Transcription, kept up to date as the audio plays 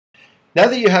Now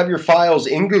that you have your files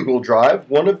in Google Drive,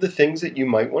 one of the things that you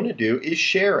might want to do is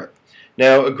share it.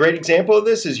 Now, a great example of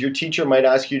this is your teacher might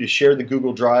ask you to share the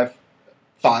Google Drive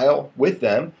file with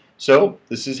them. So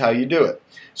this is how you do it.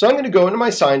 So I'm going to go into my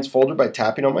science folder by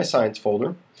tapping on my science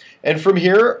folder. And from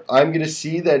here, I'm going to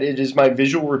see that it is my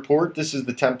visual report. This is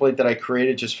the template that I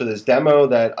created just for this demo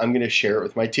that I'm going to share it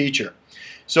with my teacher.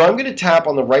 So I'm going to tap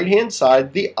on the right-hand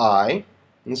side, the I.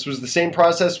 And this was the same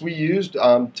process we used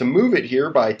to move it here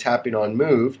by tapping on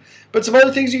Move. But some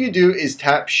other things you could do is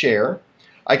tap Share.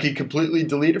 I could completely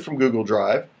delete it from Google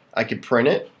Drive. I could print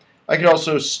it. I could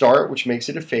also start, which makes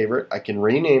it a favorite. I can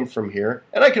rename from here.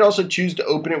 And I could also choose to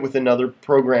open it with another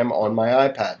program on my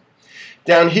iPad.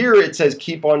 Down here it says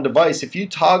Keep on Device. If you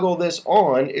toggle this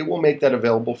on, it will make that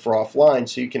available for offline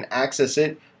so you can access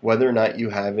it whether or not you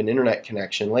have an internet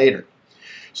connection later.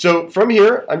 So from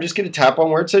here, I'm just going to tap on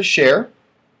where it says Share.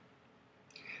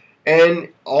 And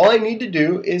all I need to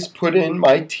do is put in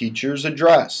my teacher's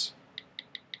address.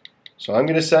 So I'm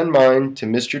going to send mine to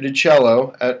Mr.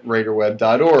 DiCello at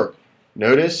RadarWeb.org.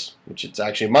 Notice, which it's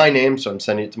actually my name, so I'm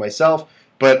sending it to myself,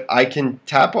 but I can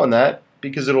tap on that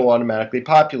because it'll automatically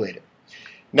populate it.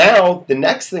 Now, the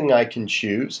next thing I can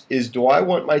choose is, do I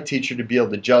want my teacher to be able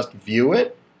to just view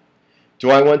it? Do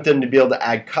I want them to be able to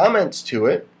add comments to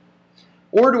it?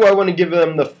 Or do I want to give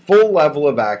them the full level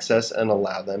of access and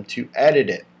allow them to edit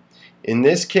it? In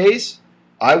this case,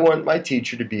 I want my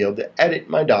teacher to be able to edit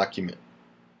my document.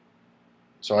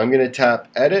 So I'm going to tap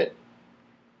Edit.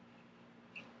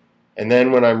 And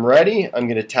then when I'm ready, I'm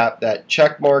going to tap that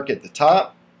check mark at the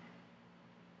top.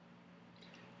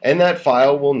 And that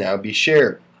file will now be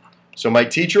shared. So my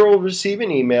teacher will receive an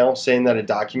email saying that a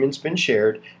document's been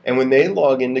shared, and when they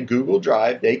log into Google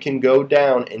Drive, they can go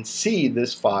down and see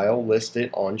this file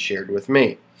listed on Shared with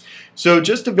Me. So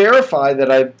just to verify that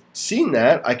I've seen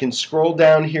that, I can scroll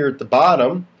down here at the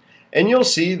bottom, and you'll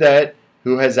see that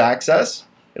who has access.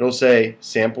 It'll say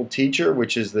Sample Teacher,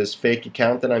 which is this fake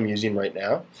account that I'm using right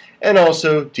now, and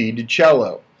also D.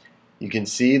 DiCello. You can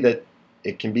see that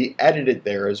it can be edited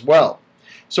there as well.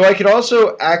 So I could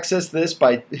also access this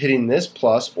by hitting this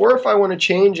plus, or if I want to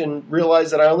change and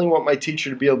realize that I only want my teacher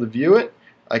to be able to view it,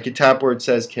 I could tap where it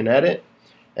says Can Edit,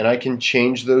 and I can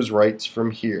change those rights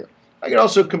from here. I can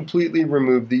also completely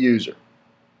remove the user.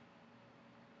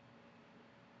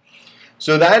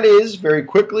 So that is, very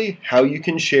quickly, how you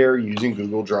can share using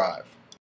Google Drive.